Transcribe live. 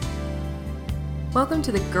Welcome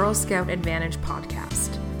to the Girl Scout Advantage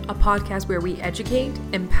podcast, a podcast where we educate,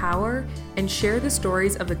 empower, and share the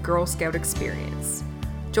stories of the Girl Scout experience.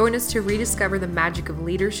 Join us to rediscover the magic of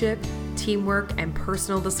leadership, teamwork, and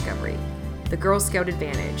personal discovery. The Girl Scout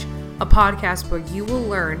Advantage, a podcast where you will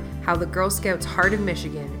learn how the Girl Scouts Heart of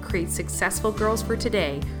Michigan creates successful girls for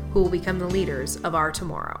today who will become the leaders of our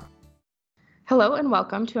tomorrow. Hello and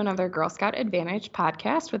welcome to another Girl Scout Advantage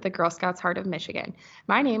podcast with the Girl Scouts Heart of Michigan.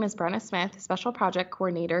 My name is Brenna Smith, Special Project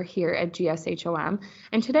Coordinator here at GSHOM,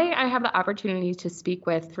 and today I have the opportunity to speak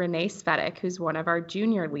with Renee Svetic, who's one of our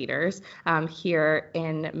junior leaders here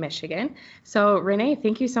in Michigan. So Renee,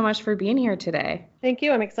 thank you so much for being here today. Thank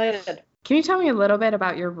you. I'm excited. Can you tell me a little bit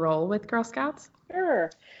about your role with Girl Scouts? Sure.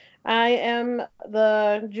 I am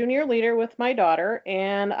the junior leader with my daughter,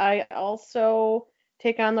 and I also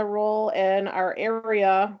take on the role in our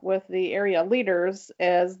area with the area leaders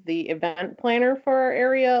as the event planner for our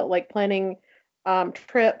area, like planning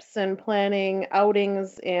trips and planning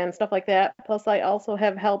outings and stuff like that. Plus, I also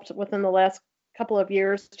have helped within the last couple of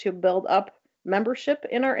years to build up membership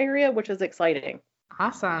in our area, which is exciting.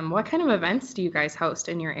 Awesome. What kind of events do you guys host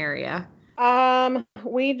in your area?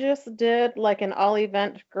 We just did like an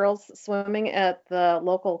all-event girls swimming at the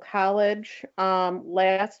local college.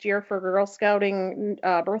 Last year for Girl Scouting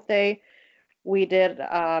birthday, we did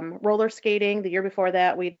roller skating. The year before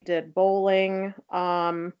that, we did bowling.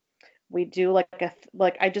 We do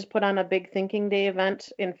I just put on a big Thinking Day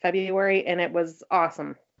event in February, and it was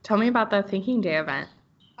awesome. Tell me about the Thinking Day event.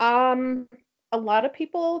 A lot of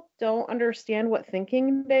people don't understand what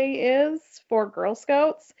Thinking Day is for Girl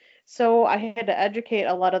Scouts. So I had to educate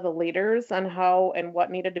a lot of the leaders on how and what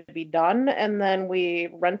needed to be done. And then we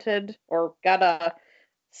rented or got a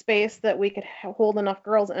space that we could hold enough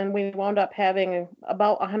girls. And we wound up having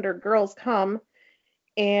about 100 girls come.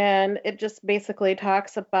 And it just basically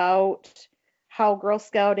talks about how Girl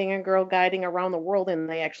Scouting and Girl Guiding around the world. And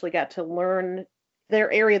they actually got to learn their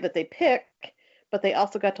area that they pick, but they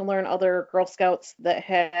also got to learn other Girl Scouts that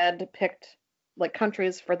had picked like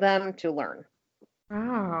countries for them to learn.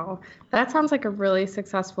 Wow, that sounds like a really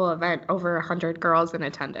successful event, over 100 girls in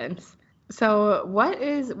attendance. So what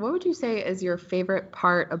would you say is your favorite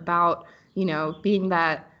part about, being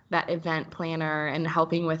that event planner and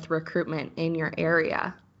helping with recruitment in your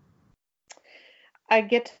area? I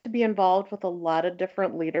get to be involved with a lot of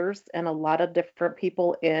different leaders and a lot of different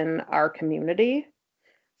people in our community.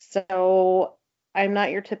 So I'm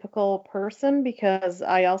not your typical person because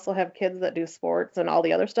I also have kids that do sports and all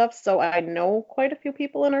the other stuff. So I know quite a few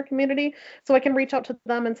people in our community. So I can reach out to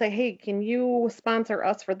them and say, hey, can you sponsor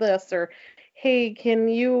us for this? Or, hey, can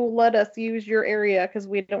you let us use your area because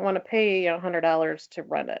we don't want to pay $100 to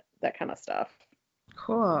rent it, that kind of stuff.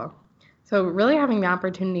 Cool. So really having the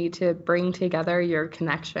opportunity to bring together your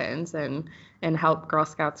connections and help Girl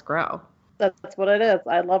Scouts grow. That's what it is.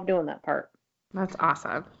 I love doing that part. That's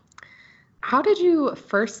awesome. How did you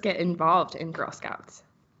first get involved in Girl Scouts?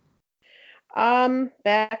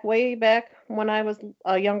 Way back when I was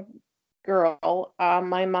a young girl,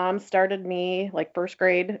 my mom started me like first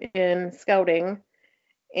grade in scouting,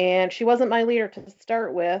 and she wasn't my leader to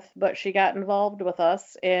start with, but she got involved with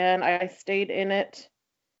us, and I stayed in it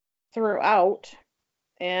throughout,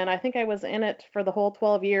 and I think I was in it for the whole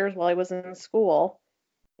 12 years while I was in school,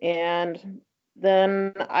 and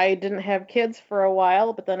then I didn't have kids for a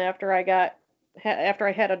while, but then after I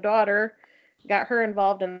had a daughter, got her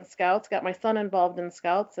involved in Scouts, got my son involved in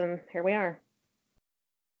Scouts, and here we are.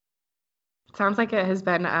 Sounds like it has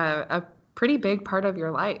been a pretty big part of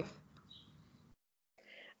your life.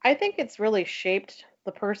 I think it's really shaped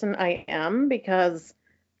the person I am because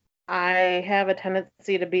I have a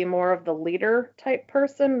tendency to be more of the leader type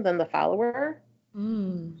person than the follower.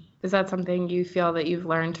 Is that something you feel that you've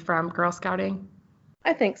learned from Girl Scouting?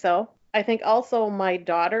 I think so. I think also my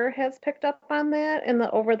daughter has picked up on that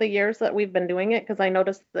over the years that we've been doing it, because I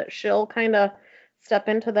noticed that she'll kind of step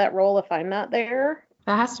into that role if I'm not there.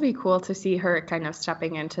 That has to be cool to see her kind of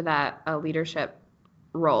stepping into that leadership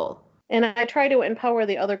role. And I try to empower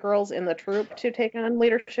the other girls in the troop to take on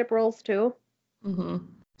leadership roles too. Mm-hmm.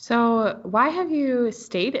 So why have you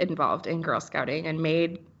stayed involved in Girl Scouting and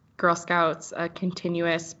made Girl Scouts a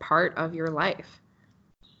continuous part of your life?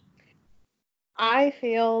 I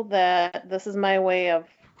feel that this is my way of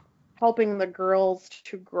helping the girls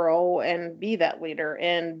to grow and be that leader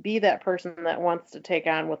and be that person that wants to take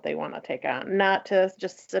on what they want to take on, not to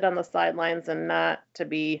just sit on the sidelines and not to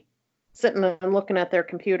be sitting and looking at their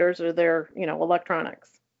computers or their,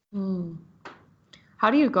 electronics. How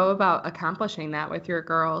do you go about accomplishing that with your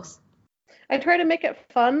girls? I try to make it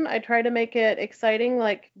fun. I try to make it exciting,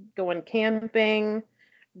 like going camping,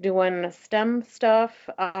 doing STEM stuff.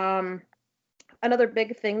 Another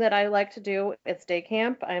big thing that I like to do is day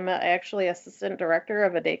camp. I'm actually assistant director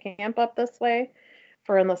of a day camp up this way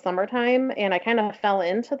for in the summertime, and I kind of fell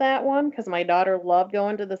into that one because my daughter loved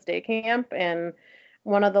going to this day camp, and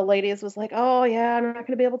one of the ladies was like, "Oh yeah, I'm not going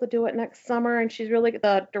to be able to do it next summer, and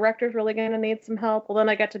the director's really going to need some help." Well, then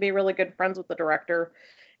I got to be really good friends with the director,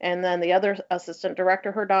 and then the other assistant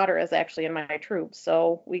director, her daughter is actually in my troop,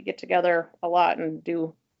 so we get together a lot and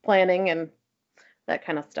do planning and that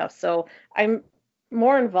kind of stuff. So I'm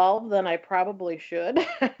more involved than I probably should,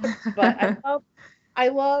 but I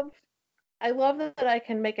love, I love that I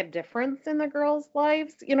can make a difference in the girls'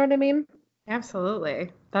 lives. You know what I mean?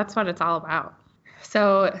 Absolutely. That's what it's all about.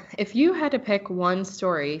 So, if you had to pick one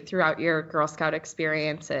story throughout your Girl Scout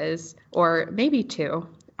experiences, or maybe two,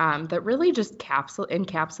 that really just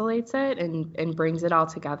encapsulates it and brings it all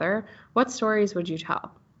together, what stories would you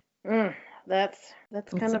tell? Mm, that's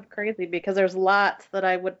It's kind a, of crazy because there's lots that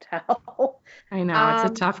I would tell. I know, it's a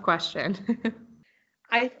Um, tough question.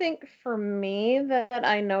 I think for me that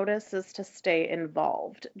I notice is to stay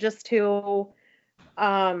involved, just to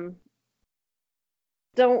um,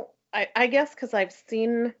 don't. I guess because I've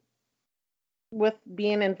seen with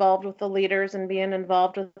being involved with the leaders and being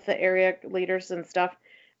involved with the area leaders and stuff,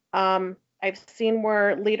 I've seen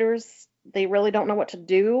where leaders they really don't know what to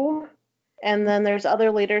do. And then there's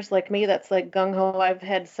other leaders like me that's like gung ho. I've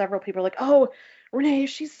had several people like, "Oh, Renee,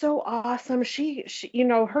 she's so awesome. She,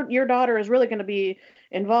 your daughter is really going to be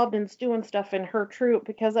involved in doing stuff in her troop,"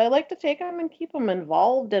 because I like to take them and keep them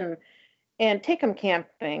involved and take them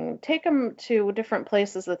camping, take them to different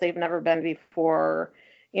places that they've never been before,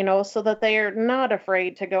 so that they are not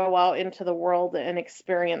afraid to go out into the world and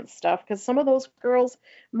experience stuff. Because some of those girls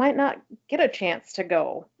might not get a chance to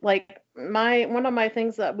go. Like one of my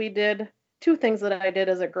things that we did, two things that I did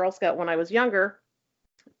as a Girl Scout when I was younger.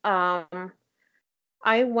 Um,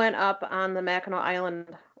 I went up on the Mackinaw Island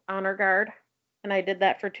Honor Guard, and I did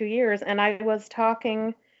that for 2 years. And I was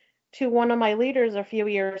talking to one of my leaders a few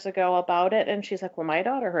years ago about it, and she's like, "Well, my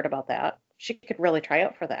daughter heard about that. She could really try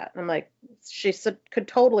out for that." And I'm like, "She said could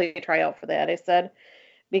totally try out for that." I said,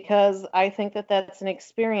 "Because I think that that's an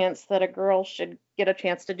experience that a girl should get a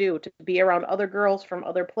chance to do, to be around other girls from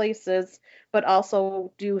other places, but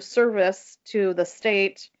also do service to the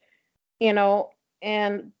state, you know."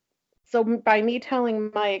 And so by me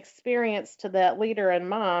telling my experience to that leader and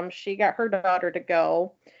mom, she got her daughter to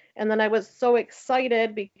go. And then I was so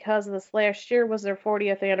excited because this last year was their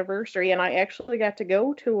 40th anniversary, and I actually got to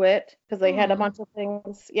go to it because they had a Oh, bunch of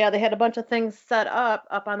things. Yeah, they had a bunch of things set up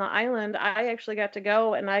on the island. I actually got to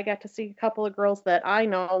go, and I got to see a couple of girls that I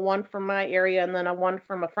know, one from my area and then one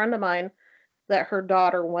from a friend of mine that her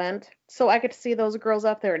daughter went. So I could see those girls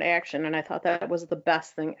up there in action, and I thought that was the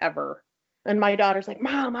best thing ever. And my daughter's like,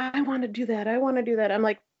 "Mom, I want to do that. I want to do that." I'm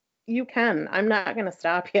like, "You can. I'm not going to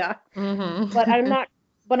stop you." But I'm mm-hmm. not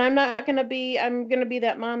I'm not going to be I'm going to be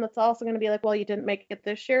that mom that's also going to be like, "Well, you didn't make it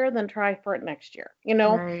this year, then try for it next year."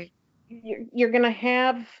 Right. You're going to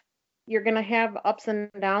have ups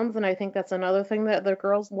and downs, and I think that's another thing that the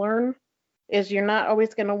girls learn is you're not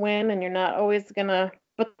always going to win and you're not always going to,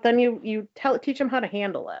 but then you teach them how to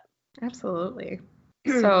handle Absolutely.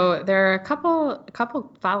 it. So there are a couple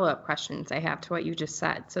follow-up questions I have to what you just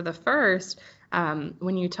said. So the first,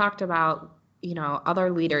 when you talked about,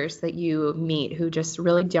 other leaders that you meet who just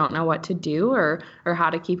really don't know what to do or how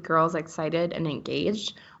to keep girls excited and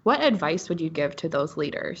engaged, what advice would you give to those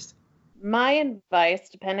leaders? My advice,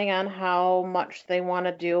 depending on how much they want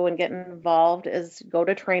to do and get involved, is go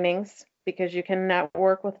to trainings because you can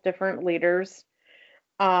network with different leaders.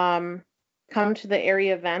 Um, Come to the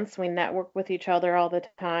area events. We network with each other all the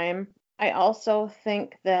time. I also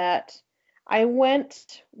think that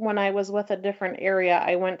when I was with a different area,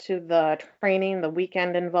 I went to the training, the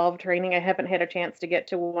weekend involved training. I haven't had a chance to get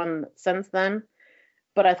to one since then,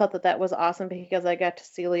 but I thought that that was awesome because I got to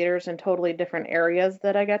see leaders in totally different areas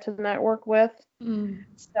that I got to network with. Mm,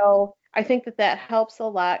 So I think that that helps a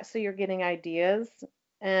lot. So you're getting ideas,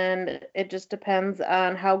 and it just depends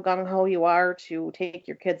on how gung ho you are to take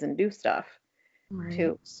your kids and do stuff right.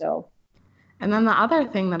 too. So And then the other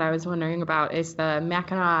thing that I was wondering about is the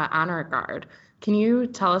Mackinaw Honor Guard. Can you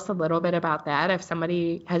tell us a little bit about that if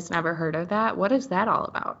somebody has never heard of that? What is that all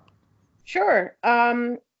about? sure.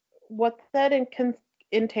 What that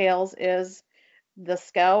entails is the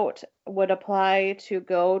scout would apply to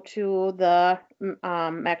go to the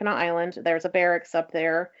Mackinac Island. There's a barracks up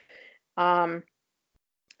there. Um,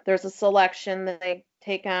 there's a selection that they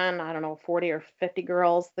take on, I don't know, 40 or 50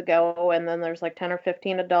 girls to go, and then there's like 10 or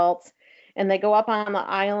 15 adults. and they go up on the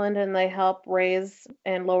island and they help raise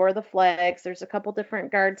and lower the flags. There's a couple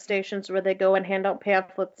different guard stations where they go and hand out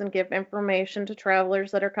pamphlets and give information to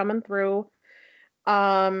travelers that are coming through.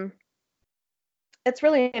 Um, it's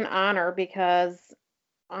really an honor because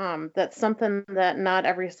that's something that not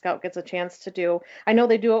every scout gets a chance to do. I know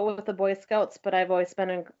they do it with the Boy Scouts, but I've always been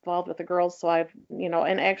involved with the girls, so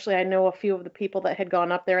and actually I know a few of the people that had gone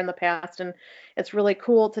up there in the past, and it's really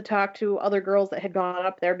cool to talk to other girls that had gone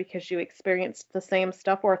up there because you experienced the same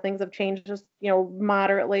stuff or things have changed just,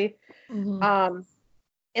 moderately. Mm-hmm.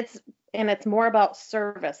 It's more about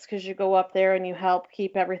service because you go up there and you help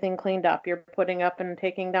keep everything cleaned up. You're putting up and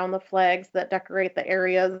taking down the flags that decorate the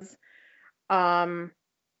areas.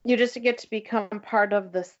 You just get to become part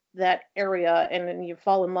of that area, and then you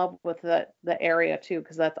fall in love with the area too,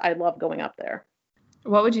 because I love going up there.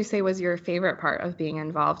 What would you say was your favorite part of being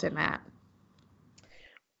involved in that?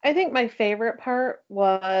 I think my favorite part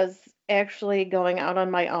was actually going out on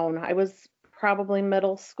my own. I was probably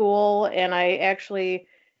middle school, and I actually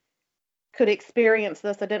could experience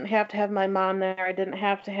this. I didn't have to have my mom there. I didn't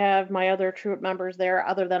have to have my other troop members there,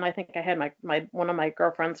 other than I think I had my one of my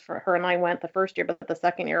girlfriends. For her and I went the first year, but the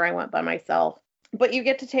second year I went by myself. But you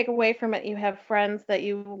get to take away from it. You have friends that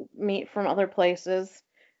you meet from other places.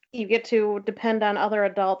 You get to depend on other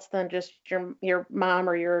adults than just your mom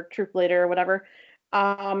or your troop leader or whatever.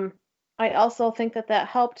 I also think that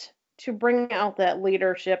helped to bring out that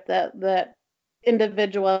leadership, that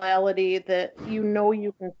individuality that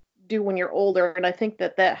you can do when you're older, and I think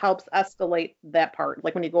that helps escalate that part,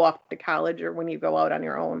 like when you go off to college or when you go out on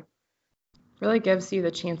your own. Really gives you the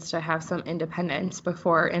chance to have some independence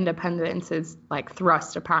before independence is like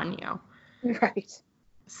thrust upon you. Right.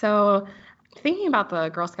 So thinking about the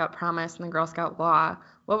Girl Scout promise and the Girl Scout law,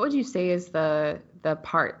 what would you say is the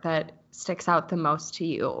part that sticks out the most to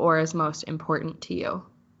you or is most important to you?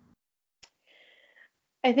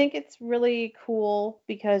 I think it's really cool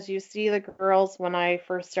because you see the girls when I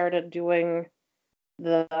first started doing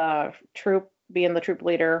the being the troop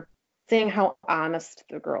leader, seeing how honest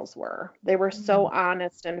the girls were. They were so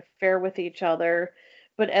honest and fair with each other.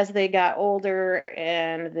 But as they got older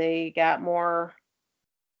and they got more,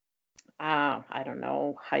 I don't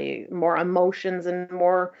know, more emotions and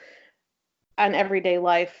more on everyday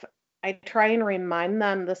life, I try and remind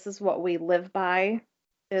them this is what we live by,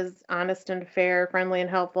 is honest and fair, friendly and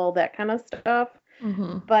helpful, that kind of stuff.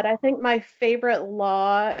 Mm-hmm. But I think my favorite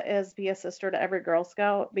law is be a sister to every Girl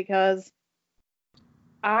Scout, because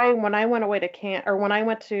when I went away to camp, or when I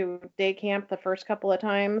went to day camp the first couple of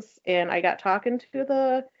times and I got talking to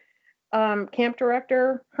the camp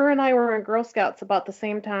director, her and I were in Girl Scouts about the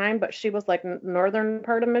same time, but she was like northern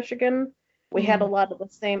part of Michigan. We had a lot of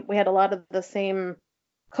the same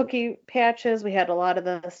cookie patches. We had a lot of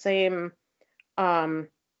the same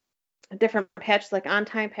different patches, like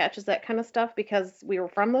on-time patches, that kind of stuff, because we were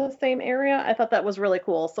from the same area. I thought that was really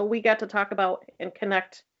cool. So we got to talk about and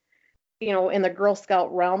connect, in the Girl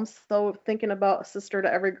Scout realm. So thinking about a sister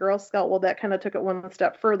to every Girl Scout, well, that kind of took it one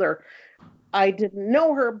step further. I didn't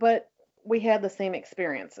know her, but we had the same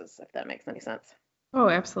experiences, if that makes any sense. Oh,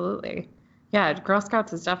 absolutely. Yeah, Girl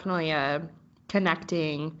Scouts is definitely a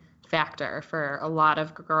connecting factor for a lot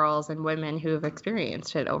of girls and women who have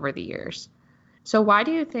experienced it over the years. So why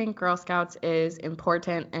do you think Girl Scouts is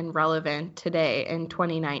important and relevant today in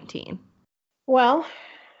 2019? Well,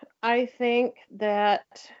 I think that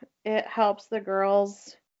it helps the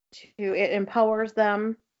girls it empowers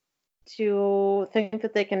them to think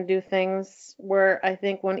that they can do things where I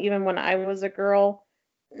think even when I was a girl,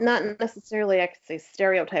 not necessarily I could say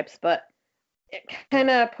stereotypes, but it kind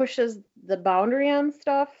of pushes the boundary on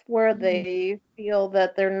stuff where they feel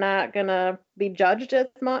that they're not going to be judged as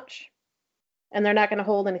much and they're not going to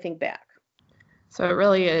hold anything back. So it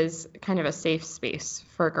really is kind of a safe space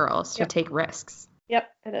for girls to take risks. Yep,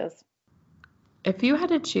 it is. If you had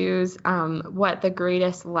to choose what the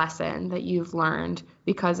greatest lesson that you've learned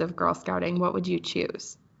because of Girl Scouting, what would you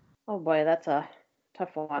choose? Oh boy, that's a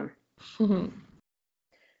tough one.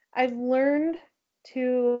 I've learned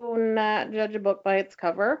to not judge a book by its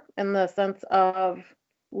cover, in the sense of,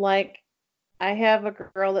 like, I have a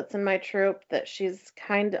girl that's in my troop that she's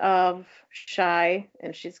kind of shy,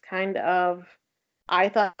 and I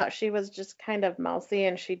thought she was just kind of mousy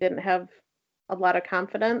and she didn't have a lot of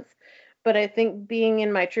confidence. But I think being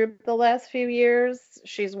in my troop the last few years,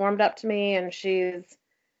 she's warmed up to me and she's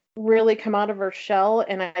really come out of her shell.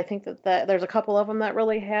 And I think that there's a couple of them that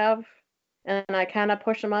really have. And I kind of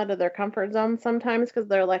push them out of their comfort zone sometimes because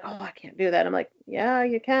they're like, oh, I can't do that. I'm like, yeah,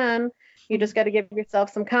 you can. You just got to give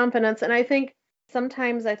yourself some confidence. And I think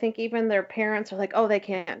sometimes I think even their parents are like, oh, they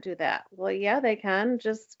can't do that. Well, yeah, they can.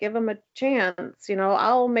 Just give them a chance.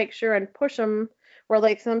 I'll make sure and push them. Where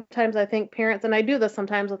like sometimes I think parents, and I do this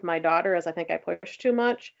sometimes with my daughter, as I think I push too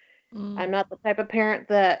much. Mm. I'm not the type of parent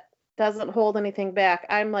that doesn't hold anything back.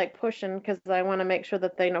 I'm like pushing because I want to make sure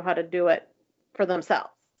that they know how to do it for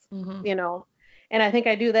themselves, Mm-hmm. you know. And I think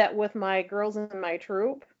I do that with my girls in my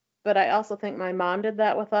troop, but I also think my mom did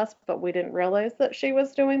that with us, but we didn't realize that she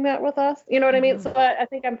was doing that with us. You know what I mean? Mm-hmm. So I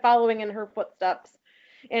think I'm following in her footsteps.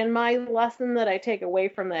 And my lesson that I take away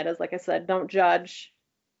from that is, like I said, don't judge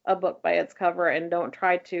a book by its cover, and don't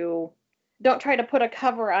try to put a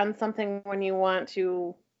cover on something when you want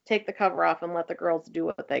to take the cover off and let the girls do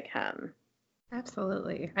what they can.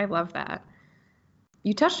 Absolutely. I love that.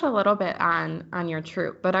 You touched a little bit on your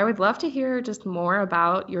troop, but I would love to hear just more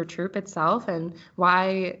about your troop itself and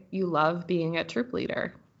why you love being a troop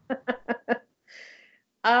leader.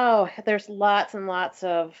 Oh, there's lots and lots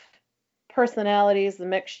of personalities, the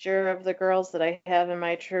mixture of the girls that I have in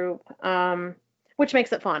my troop, which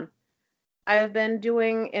makes it fun. I've been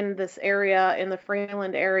doing in this area, in the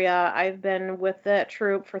Freeland area, I've been with that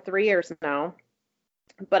troop for 3 years now.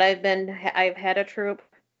 But I've had a troop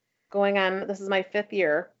going on, this is my 5th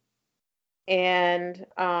year, and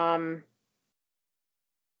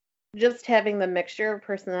just having the mixture of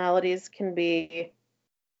personalities can be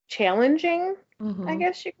challenging, I Mm-hmm.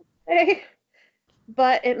 guess you could say.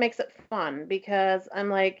 But it makes it fun because I'm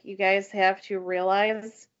like, you guys have to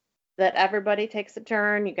realize that everybody takes a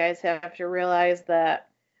turn. You guys have to realize that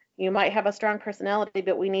you might have a strong personality,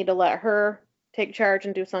 but we need to let her take charge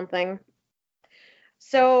and do something.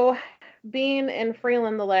 So, being in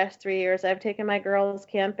Freeland the last 3 years, I've taken my girls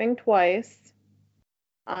camping twice.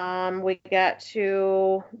 We got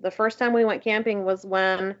to the first time we went camping was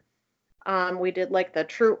when we did like the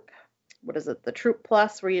troop, what is it, the troop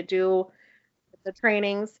plus, where you do the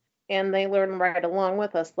trainings and they learn right along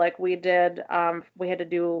with us. Like we did, we had to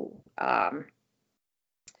do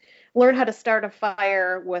learn how to start a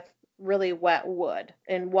fire with really wet wood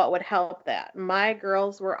and what would help that. My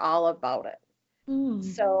girls were all about it. Mm.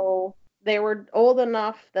 So they were old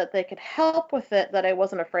enough that they could help with it, that I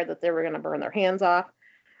wasn't afraid that they were going to burn their hands off.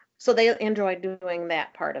 So they enjoyed doing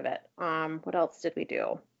that part of it. What else did we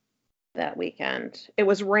do that weekend? It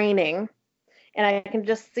was raining, and I can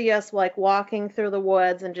just see us like walking through the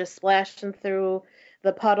woods and just splashing through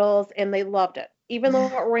the puddles, and they loved it. Even though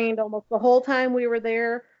it rained almost the whole time we were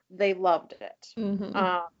there, they loved it. Mm-hmm.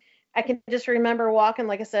 I can just remember walking,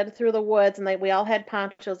 like I said, through the woods, and we all had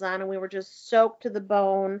ponchos on, and we were just soaked to the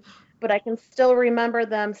bone. But I can still remember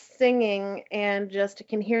them singing, and just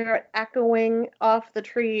can hear it echoing off the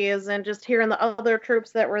trees, and just hearing the other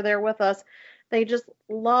troops that were there with us. They just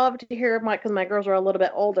loved to hear because my girls were a little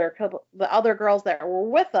bit older. 'Cause the other girls that were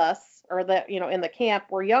with us, or that in the camp,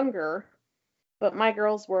 were younger. But my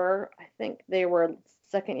girls were, I think they were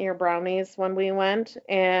second year brownies when we went.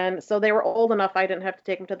 And so they were old enough I didn't have to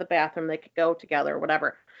take them to the bathroom. They could go together or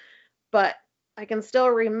whatever. But I can still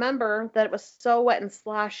remember that it was so wet and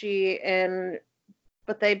sloshy,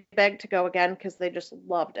 but they begged to go again because they just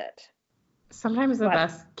loved it. Sometimes the But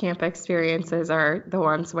best camp experiences are the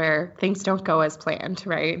ones where things don't go as planned,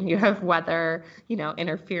 right? You have weather,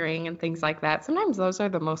 interfering and things like that. Sometimes those are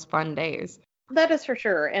the most fun days. that is for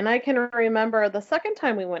sure. And I can remember the second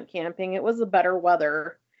time we went camping, it was the better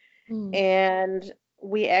weather. Mm. And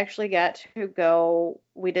we actually got to go,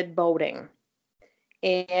 we did boating.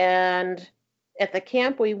 And at the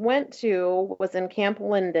camp we went to was in Camp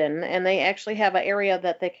Linden, and they actually have an area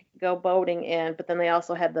that they could go boating in, but then they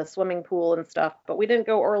also had the swimming pool and stuff. But we didn't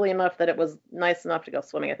go early enough that it was nice enough to go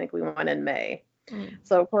swimming. I think we went in May. Mm.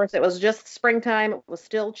 So, of course, it was just springtime. It was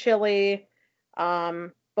still chilly.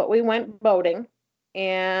 But we went boating,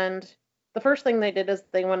 and the first thing they did is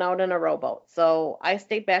they went out in a rowboat. So I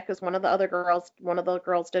stayed back because one of the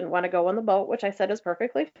girls didn't want to go on the boat, which I said is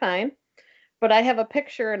perfectly fine. But I have a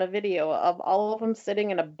picture and a video of all of them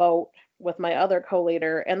sitting in a boat with my other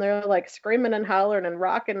co-leader, and they're like screaming and hollering and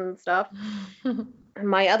rocking and stuff. And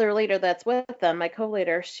my other leader that's with them, my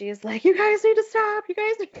co-leader, she's like, "You guys need to stop. You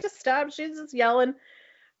guys need to stop." She's just yelling.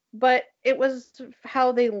 But it was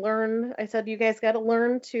how they learned. I said, "You guys got to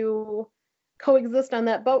learn to coexist on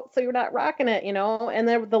that boat so you're not rocking it, you know." And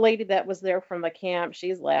then the lady that was there from the camp,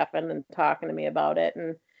 she's laughing and talking to me about it.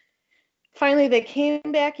 And finally, they came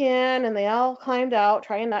back in and they all climbed out,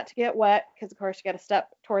 trying not to get wet, because, of course, you got to step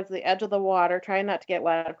towards the edge of the water, trying not to get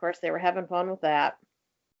wet. Of course, they were having fun with that.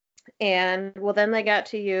 And, well, then they got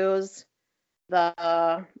to use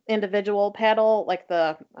the individual paddle, like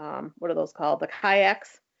the, what are those called? The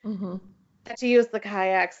kayaks. Mm-hmm. to use the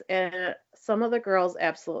kayaks, and some of the girls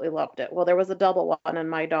absolutely loved it. Well, there was a double one, and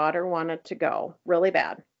my daughter wanted to go really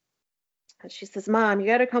bad. And she says, Mom, you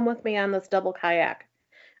got to come with me on this double kayak.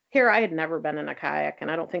 Here, I had never been in a kayak, and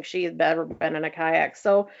I don't think she had ever been in a kayak.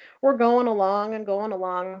 So we're going along and going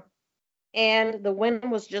along, and the wind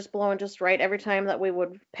was just blowing just right. Every time that we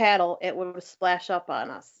would paddle, it would splash up on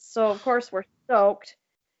us. So, of course, we're soaked.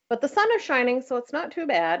 But the sun is shining, so it's not too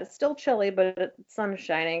bad. It's still chilly, but the sun is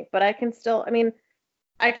shining. But I can still,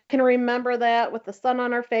 I can remember that with the sun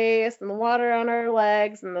on our face and the water on our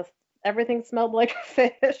legs and everything smelled like a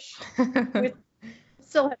fish. We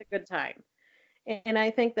still had a good time. And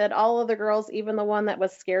I think that all of the girls, even the one that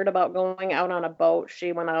was scared about going out on a boat,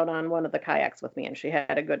 she went out on one of the kayaks with me and she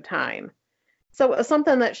had a good time. So it was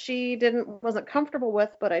something that she wasn't comfortable with,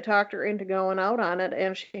 but I talked her into going out on it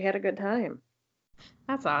and she had a good time.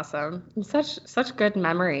 That's awesome. And such good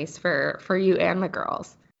memories for you and the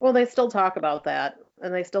girls. Well, they still talk about that,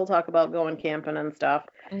 and they still talk about going camping and stuff.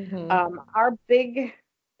 Mm-hmm.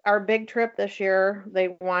 Our big trip this year, they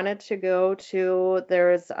wanted to go to,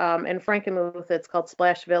 there's in Frankenmuth, it's called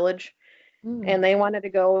Splash Village, and they wanted to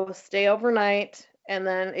go stay overnight and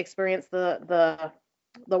then experience the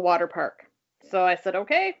water park. So I said,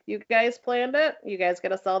 okay, you guys planned it. You guys got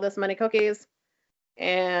to sell this many cookies,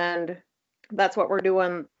 and that's what we're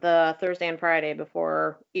doing the Thursday and Friday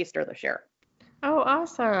before Easter this year. Oh,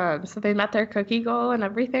 awesome. So they met their cookie goal and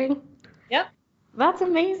everything? Yep. That's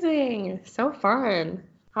amazing. So fun.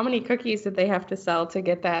 How many cookies did they have to sell to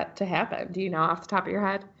get that to happen? Do you know off the top of your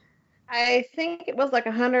head? I think it was like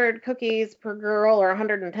 100 cookies per girl or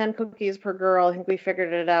 110 cookies per girl. I think we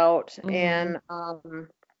figured it out. Mm-hmm. And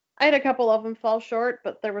I had a couple of them fall short,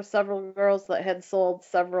 but there were several girls that had sold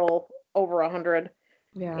several over 100.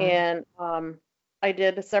 Yeah. And I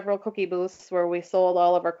did several cookie booths where we sold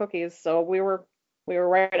all of our cookies, so we were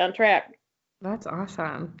right on track. That's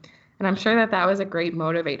awesome. And I'm sure that was a great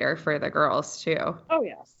motivator for the girls too. Oh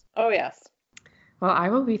yes. Oh yes. Well, I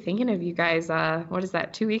will be thinking of you guys, what is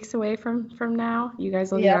that, 2 weeks away from now? You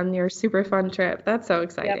guys will be Yep. on your super fun trip. That's so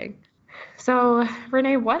exciting. Yep. So,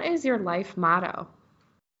 Renee, what is your life motto?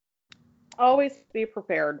 Always be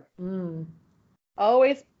prepared.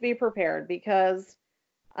 Always be prepared, because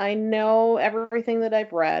I know everything that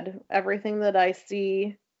I've read, everything that I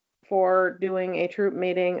see for doing a troop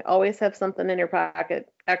meeting, always have something in your pocket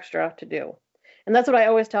extra to do. And that's what I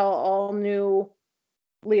always tell all new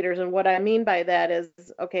leaders. And what I mean by that is,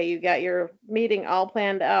 okay, you got your meeting all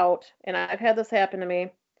planned out, and I've had this happen to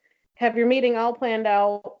me. Have your meeting all planned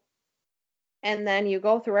out, and then you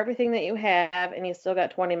go through everything that you have, and you still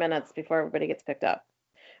got 20 minutes before everybody gets picked up.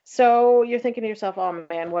 So you're thinking to yourself, oh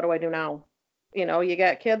man, what do I do now? You know, you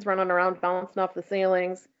got kids running around bouncing off the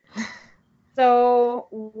ceilings. So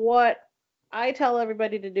what I tell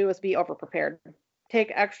everybody to do is be over-prepared.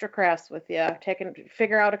 Take extra crafts with you.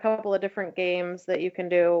 Figure out a couple of different games that you can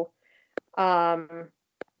do.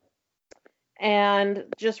 And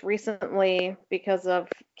just recently, because of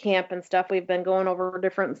camp and stuff, we've been going over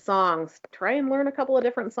different songs. Try and learn a couple of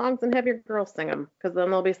different songs and have your girls sing them, because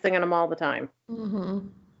then they'll be singing them all the time. Mm-hmm.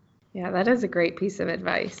 Yeah, that is a great piece of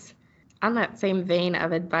advice. On that same vein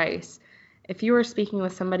of advice, if you were speaking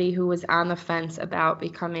with somebody who was on the fence about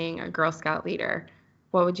becoming a Girl Scout leader,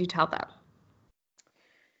 what would you tell them?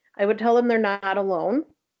 I would tell them they're not alone,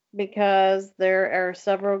 because there are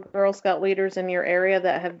several Girl Scout leaders in your area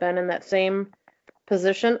that have been in that same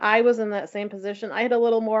position. I was in that same position. I had a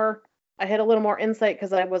little more insight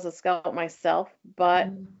because I was a scout myself, but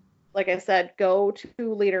like I said, go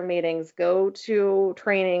to leader meetings, go to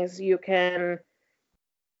trainings. You can,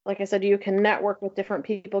 like I said, you can network with different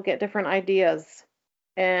people, get different ideas.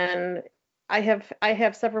 And I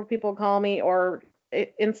have several people call me or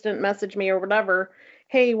instant message me or whatever.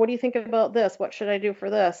 Hey, what do you think about this? What should I do for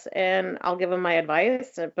this? And I'll give them my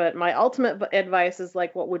advice. But my ultimate advice is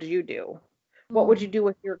like, what would you do? What would you do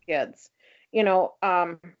with your kids? You know,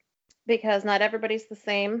 because not everybody's the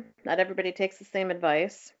same. Not everybody takes the same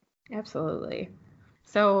advice. Absolutely.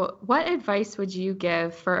 So what advice would you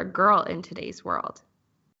give for a girl in today's world?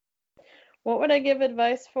 What would I give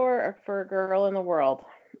advice for a girl in the world?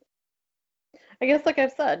 I guess, like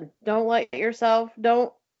I've said, don't let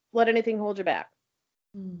anything hold you back.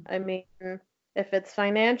 I mean, if it's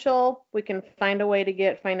financial, we can find a way to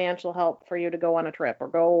get financial help for you to go on a trip or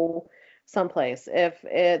go someplace. If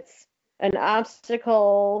it's an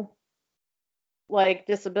obstacle like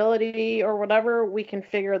disability or whatever, we can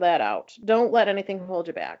figure that out. Don't let anything hold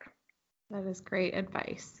you back. That is great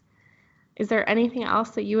advice. Is there anything else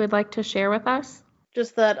that you would like to share with us?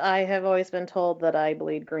 Just that I have always been told that I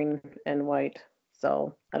bleed green and white.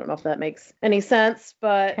 So I don't know if that makes any sense,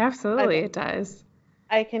 but Absolutely, it does.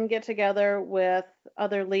 I can get together with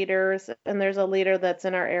other leaders, and there's a leader that's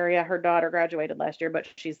in our area. Her daughter graduated last year, but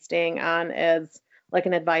she's staying on as like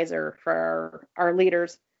an advisor for our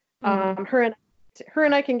leaders. Her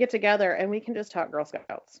and I can get together and we can just talk Girl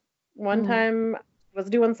Scouts. One time was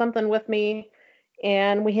doing something with me,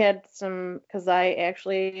 and we had some, because I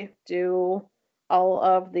actually do all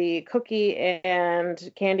of the cookie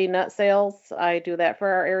and candy nut sales. I do that for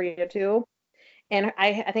our area too. And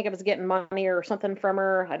I think I was getting money or something from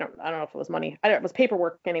her. I don't know if it was money. It was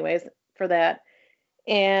paperwork anyways for that.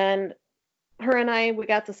 And her and I, we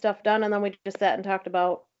got the stuff done, and then we just sat and talked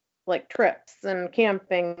about like trips and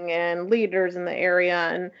camping and leaders in the area,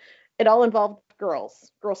 and it all involved Girl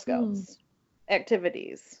Scouts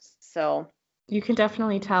activities. So you can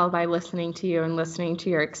definitely tell by listening to you and listening to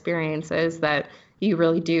your experiences that you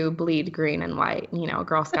really do bleed green and white. You know,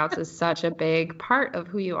 Girl Scouts is such a big part of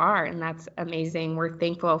who you are, and that's amazing. We're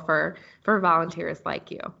thankful for volunteers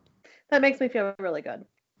like you. That makes me feel really good.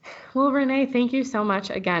 Well, Renee, thank you so much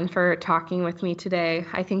again for talking with me today.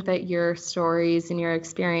 I think that your stories and your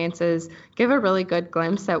experiences give a really good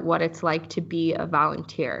glimpse at what it's like to be a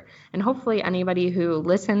volunteer. And hopefully anybody who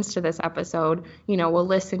listens to this episode, you know, will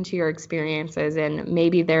listen to your experiences, and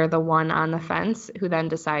maybe they're the one on the fence who then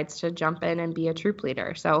decides to jump in and be a troop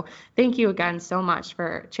leader. So thank you again so much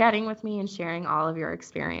for chatting with me and sharing all of your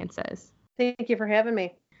experiences. Thank you for having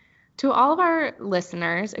me. To all of our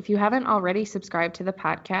listeners, if you haven't already subscribed to the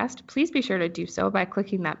podcast, please be sure to do so by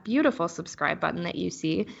clicking that beautiful subscribe button that you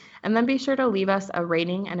see, and then be sure to leave us a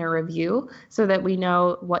rating and a review so that we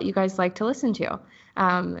know what you guys like to listen to.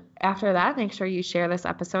 After that, make sure you share this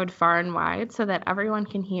episode far and wide so that everyone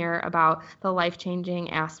can hear about the life-changing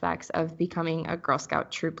aspects of becoming a Girl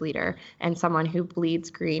Scout troop leader and someone who bleeds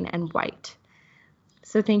green and white.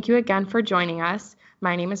 So thank you again for joining us.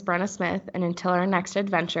 My name is Brenna Smith, and until our next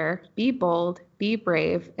adventure, be bold, be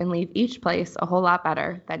brave, and leave each place a whole lot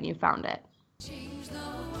better than you found it. Change the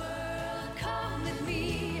world, come with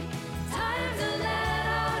me. Time to let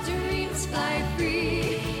our dreams fly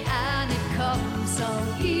free. And it comes so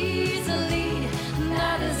easily,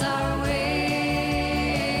 that is our way.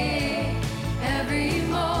 Every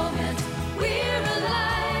moment we're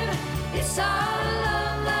alive, it's our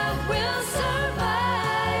love that will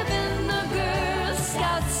survive. In the Girl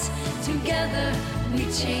Scouts, together we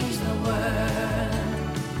change the world.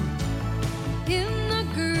 In the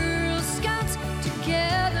Girl Scouts,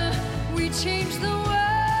 together we change the world.